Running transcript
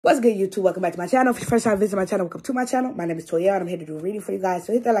What's good, YouTube? Welcome back to my channel. If it's your first time visiting my channel, welcome to my channel. My name is Toya, and I'm here to do a reading for you guys.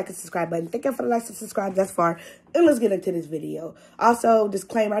 So hit that like and subscribe button. Thank you for the likes and subscribe thus far. And let's get into this video. Also,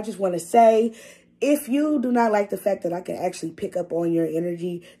 disclaimer, I just want to say, if you do not like the fact that I can actually pick up on your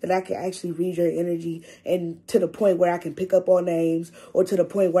energy, that I can actually read your energy, and to the point where I can pick up on names, or to the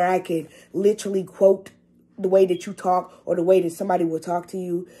point where I can literally quote the way that you talk or the way that somebody will talk to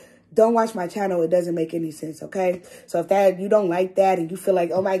you, don't watch my channel. It doesn't make any sense, okay? So if you don't like that and you feel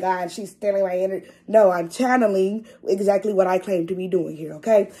like, oh my God, she's stealing my energy. No, I'm channeling exactly what I claim to be doing here,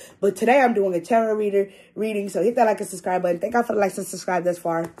 okay? But today I'm doing a tarot reading, so hit that like and subscribe button. Thank God for the likes and subscribe thus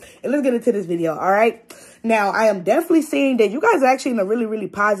far. And let's get into this video, all right? Now, I am definitely seeing that you guys are actually in a really, really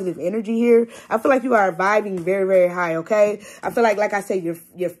positive energy here. I feel like you are vibing very, very high, okay? I feel like I said,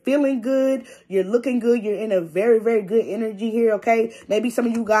 you're feeling good. You're looking good. You're in a very, very good energy here, okay? Maybe some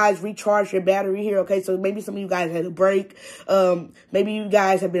of you guys recharge your battery here, okay? So maybe some of you guys had a break. Maybe you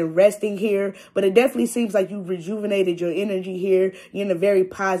guys have been resting here. But it definitely seems like you rejuvenated your energy here. You're in a very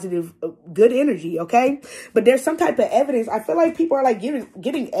positive, good energy, okay? But there's some type of evidence. I feel like people are like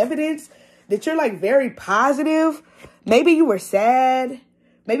getting evidence that you're like very positive. Maybe you were sad.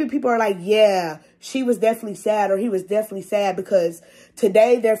 Maybe people are like, yeah, she was definitely sad, or he was definitely sad, because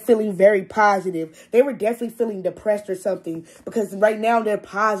today they're feeling very positive. They were definitely feeling depressed or something, because right now they're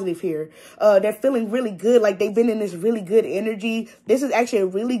positive here. They're feeling really good, like they've been in this really good energy. This is actually a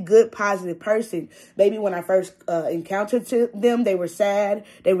really good, positive person. Maybe when I first encountered them, they were sad,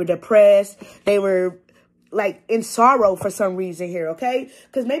 they were depressed, they were like in sorrow for some reason here, okay?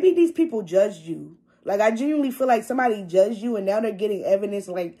 Because maybe these people judged you. Like, I genuinely feel like somebody judged you, and now they're getting evidence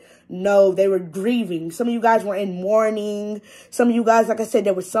like, no, they were grieving. Some of you guys were in mourning. Some of you guys, like I said,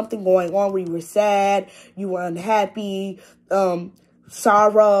 there was something going on where you were sad, you were unhappy,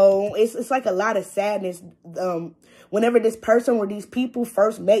 sorrow. It's like a lot of sadness whenever this person or these people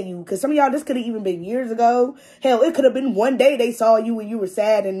first met you. Because some of y'all, this could have even been years ago. Hell, it could have been one day they saw you when you were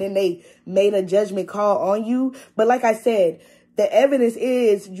sad, and then they made a judgment call on you. But like I said, the evidence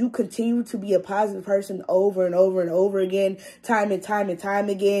is you continue to be a positive person over and over and over again, time and time and time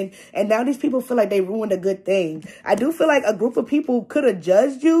again. And now these people feel like they ruined a good thing. I do feel like a group of people could have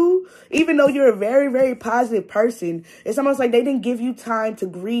judged you, even though you're a very, very positive person. It's almost like they didn't give you time to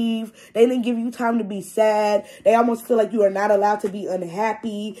grieve. They didn't give you time to be sad. They almost feel like you are not allowed to be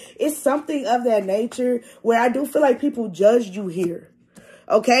unhappy. It's something of that nature where I do feel like people judged you here.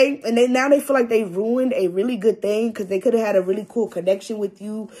 Okay, and now they feel like they ruined a really good thing, because they could have had a really cool connection with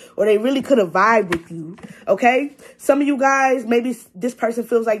you, or they really could have vibed with you. Okay, some of you guys, maybe this person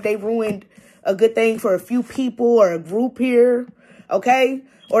feels like they ruined a good thing for a few people or a group here. Okay,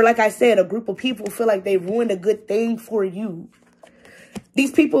 or like I said, a group of people feel like they ruined a good thing for you.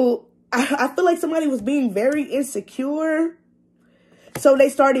 These people, I feel like somebody was being very insecure, so they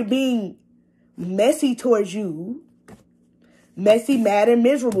started being messy towards you. Messy, mad, and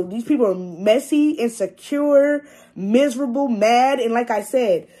miserable. These people are messy, insecure, miserable, mad. And like I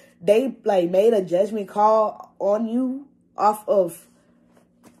said, they like made a judgment call on you off of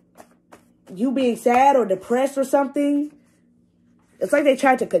you being sad or depressed or something. It's like they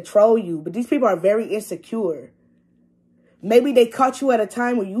tried to control you. But these people are very insecure. Maybe they caught you at a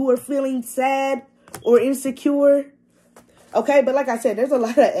time when you were feeling sad or insecure. Okay, but like I said, there's a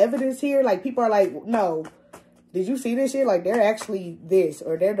lot of evidence here. Like, people are like, no. Did you see this shit? Like, they're actually this,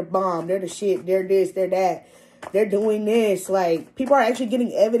 or they're the bomb, they're the shit, they're this, they're that, they're doing this. Like, people are actually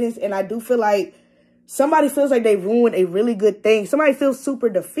getting evidence, and I do feel like somebody feels like they ruined a really good thing. Somebody feels super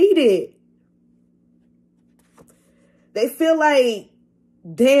defeated. They feel like,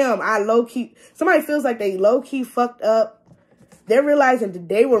 damn, somebody feels like they low-key fucked up. They're realizing that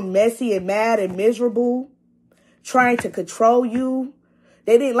they were messy and mad and miserable, trying to control you.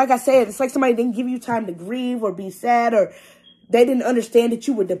 They didn't, like I said, it's like somebody didn't give you time to grieve or be sad, or they didn't understand that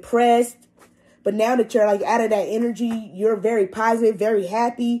you were depressed. But now that you're like out of that energy, you're very positive, very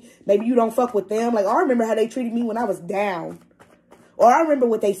happy. Maybe you don't fuck with them. Like, oh, I remember how they treated me when I was down. Or I remember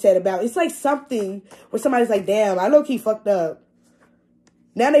what they said about. It's like something where somebody's like, damn, I low-key fucked up.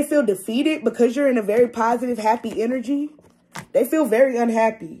 Now they feel defeated because you're in a very positive, happy energy. They feel very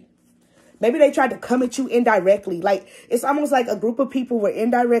unhappy. Maybe they tried to come at you indirectly. Like, it's almost like a group of people were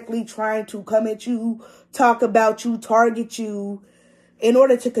indirectly trying to come at you, talk about you, target you in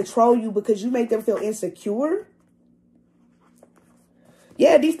order to control you, because you make them feel insecure.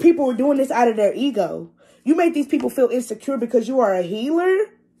 Yeah, these people were doing this out of their ego. You make these people feel insecure because you are a healer,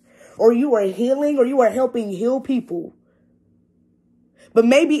 or you are healing, or you are helping heal people. But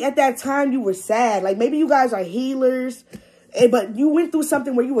maybe at that time you were sad. Like, maybe you guys are healers, but you went through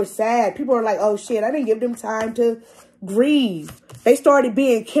something where you were sad. People are like, oh shit, I didn't give them time to grieve. They started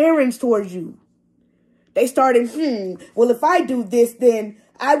being Karens towards you. They started, well, if I do this, then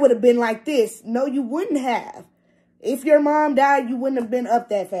I would have been like this. No, you wouldn't have. If your mom died, you wouldn't have been up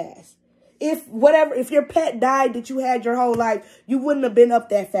that fast. If your pet died that you had your whole life, you wouldn't have been up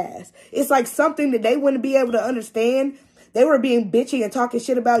that fast. It's like something that they wouldn't be able to understand. They were being bitchy and talking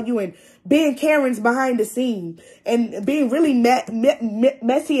shit about you and being Karens behind the scene and being really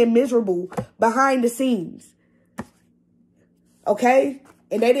messy and miserable behind the scenes. Okay?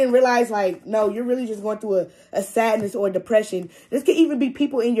 And they didn't realize, like, no, you're really just going through a sadness or a depression. This could even be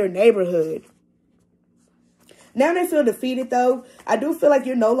people in your neighborhood. Now they feel defeated, though. I do feel like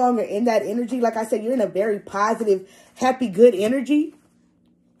you're no longer in that energy. Like I said, you're in a very positive, happy, good energy.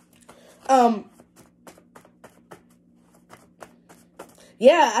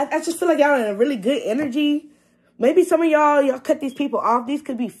 Yeah, I just feel like y'all in a really good energy. Maybe some of y'all cut these people off. These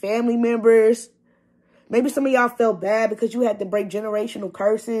could be family members. Maybe some of y'all felt bad because you had to break generational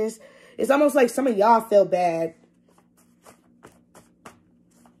curses. It's almost like some of y'all felt bad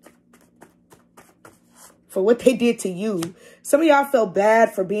for what they did to you. Some of y'all felt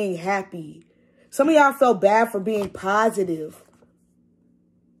bad for being happy. Some of y'all felt bad for being positive.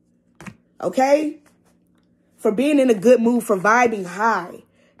 Okay? For being in a good mood, for vibing high.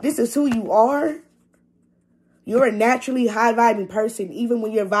 This is who you are. You're a naturally high-vibing person, even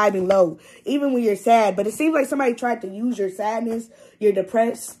when you're vibing low, even when you're sad. But it seems like somebody tried to use your sadness, your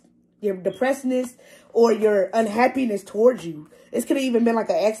depressedness, or your unhappiness towards you. This could have even been like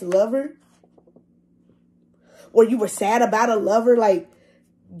an ex-lover. Or you were sad about a lover. Like,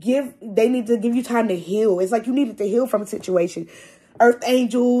 they need to give you time to heal. It's like you needed to heal from a situation. Earth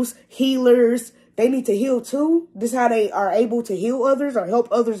angels, healers, they need to heal too. This is how they are able to heal others or help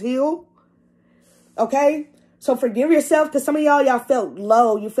others heal. Okay? So forgive yourself, because some of y'all felt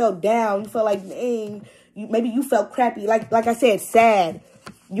low. You felt down. You felt like, dang. Maybe you felt crappy. Like I said, sad.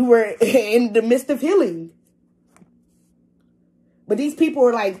 You were in the midst of healing. But these people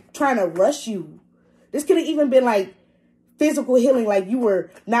are like trying to rush you. This could have even been like physical healing. Like you were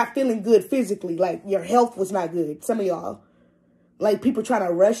not feeling good physically. Like your health was not good. Some of y'all. Like people trying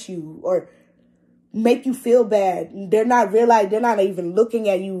to rush you or make you feel bad. They're not even looking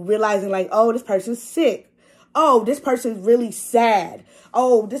at you, realizing like, oh, this person's sick. Oh, this person's really sad.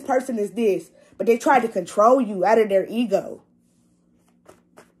 Oh, this person is this. But they tried to control you out of their ego.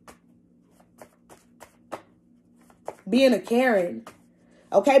 Being a Karen.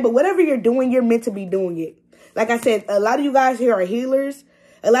 Okay, but whatever you're doing, you're meant to be doing it. Like I said, a lot of you guys here are healers.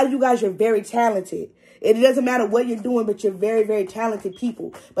 A lot of you guys are very talented. It doesn't matter what you're doing, but you're very, very talented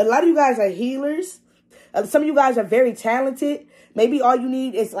people. But a lot of you guys are healers. Some of you guys are very talented. Maybe all you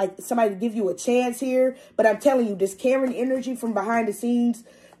need is like somebody to give you a chance here. But I'm telling you, this Karen energy from behind the scenes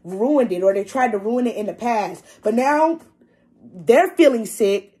ruined it, or they tried to ruin it in the past. But now they're feeling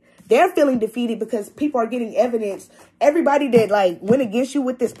sick. They're feeling defeated because people are getting evidence. Everybody that like went against you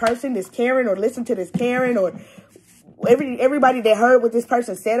with this person, this Karen, or listened to this Karen, or everybody that heard what this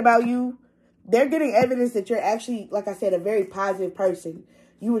person said about you, they're getting evidence that you're actually, like I said, a very positive person.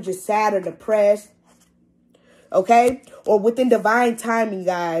 You were just sad or depressed. Okay? Or within divine timing,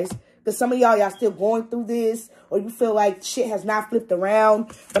 guys. Because some of y'all still going through this. Or you feel like shit has not flipped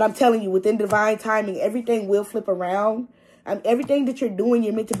around. But I'm telling you, within divine timing, everything will flip around. Everything that you're doing,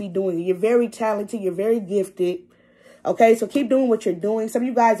 you're meant to be doing. You're very talented. You're very gifted. Okay? So keep doing what you're doing. Some of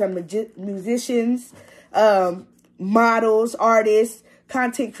you guys are musicians, models, artists,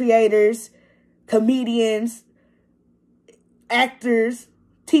 content creators, comedians, actors,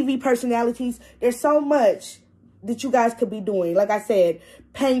 TV personalities. There's so much that you guys could be doing. Like I said,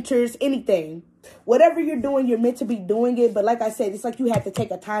 painters, anything. Whatever you're doing, you're meant to be doing it. But like I said, it's like you have to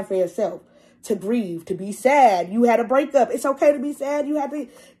take a time for yourself to grieve, to be sad. You had a breakup. It's okay to be sad. You have to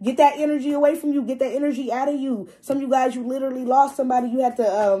get that energy away from you. Get that energy out of you. Some of you guys, you literally lost somebody. You have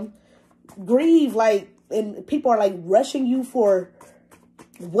to grieve. Like, and people are like rushing you for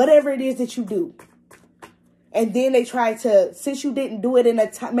whatever it is that you do. And then they try to, since you didn't do it in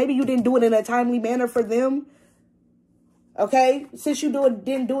a time, maybe you didn't do it in a timely manner for them. Okay? Since you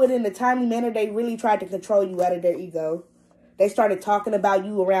didn't do it in a timely manner, they really tried to control you out of their ego. They started talking about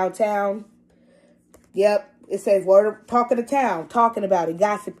you around town. Yep. It says, word talking to town, talking about it,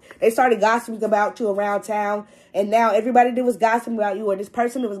 gossip. They started gossiping about you around town. And now everybody that was gossiping about you, or this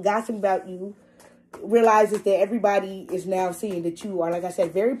person that was gossiping about you, realizes that everybody is now seeing that you are, like I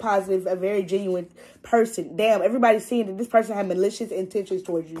said, very positive, a very genuine person. Damn, everybody's seeing that this person had malicious intentions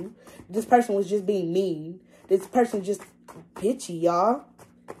towards you. This person was just being mean. This person just bitchy, y'all.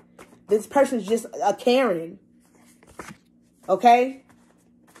 This person's just a Karen. Okay?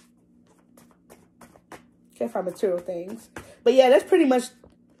 Clarify material things. But yeah, that's pretty much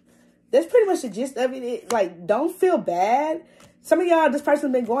the gist of it. Like, don't feel bad. Some of y'all, this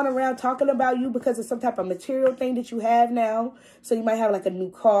person's been going around talking about you because of some type of material thing that you have now. So you might have like a new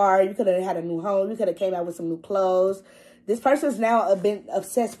car. You could have had a new home. You could have came out with some new clothes. This person's now been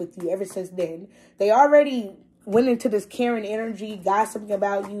obsessed with you ever since then. They already went into this caring energy, gossiping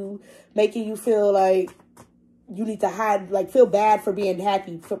about you, making you feel like you need to hide, like feel bad for being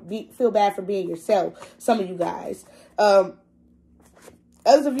happy, feel bad for being yourself. Some of you guys. Others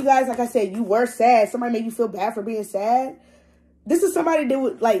of you guys, like I said, you were sad. Somebody made you feel bad for being sad. This is somebody that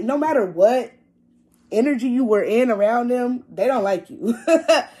would, like, no matter what energy you were in around them, they don't like you.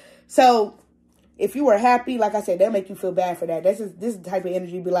 So if you were happy, like I said, they'll make you feel bad for that. This is the type of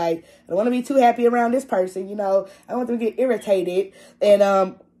energy be like, I don't want to be too happy around this person, you know. I don't want them to get irritated.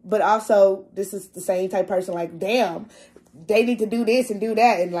 And but also, this is the same type of person, like, damn, they need to do this and do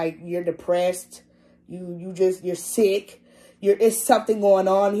that. And like, you're depressed. You're sick. It's something going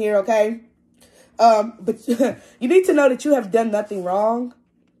on here, okay? But you need to know that you have done nothing wrong.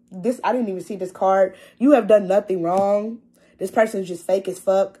 I didn't even see this card. You have done nothing wrong. This person is just fake as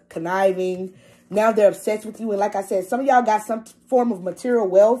fuck, conniving. Now they're obsessed with you. And like I said, some of y'all got some form of material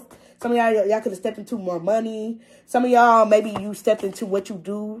wealth. Some of y'all could have stepped into more money. Some of y'all, maybe you stepped into what you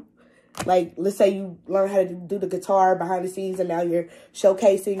do. Like, let's say you learn how to do the guitar behind the scenes and now you're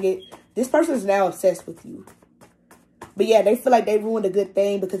showcasing it. This person is now obsessed with you. But yeah, they feel like they ruined a good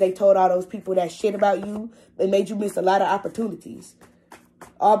thing because they told all those people that shit about you. They made you miss a lot of opportunities.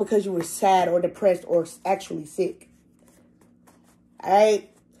 All because you were sad or depressed or actually sick. All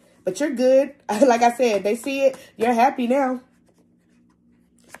right? But you're good. Like I said, they see it. You're happy now.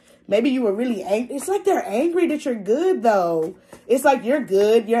 Maybe you were really angry. It's like they're angry that you're good, though. It's like you're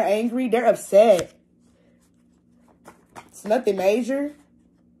good. You're angry. They're upset. It's nothing major.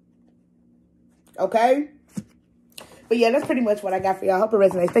 Okay? But yeah, that's pretty much what I got for y'all. Hope it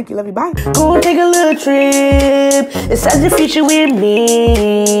resonates. Thank you. Love you. Bye. Gonna take a little trip inside the future with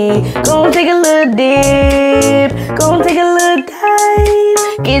me. Gonna take a little dip. Gonna take a little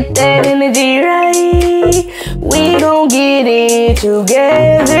dive. Get that energy right. We gon' get it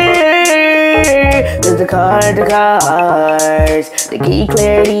together. Cause the cards, they keep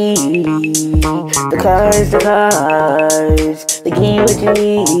clarity. The cards, they keep what you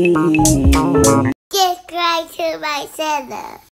need. Subscribe to my channel.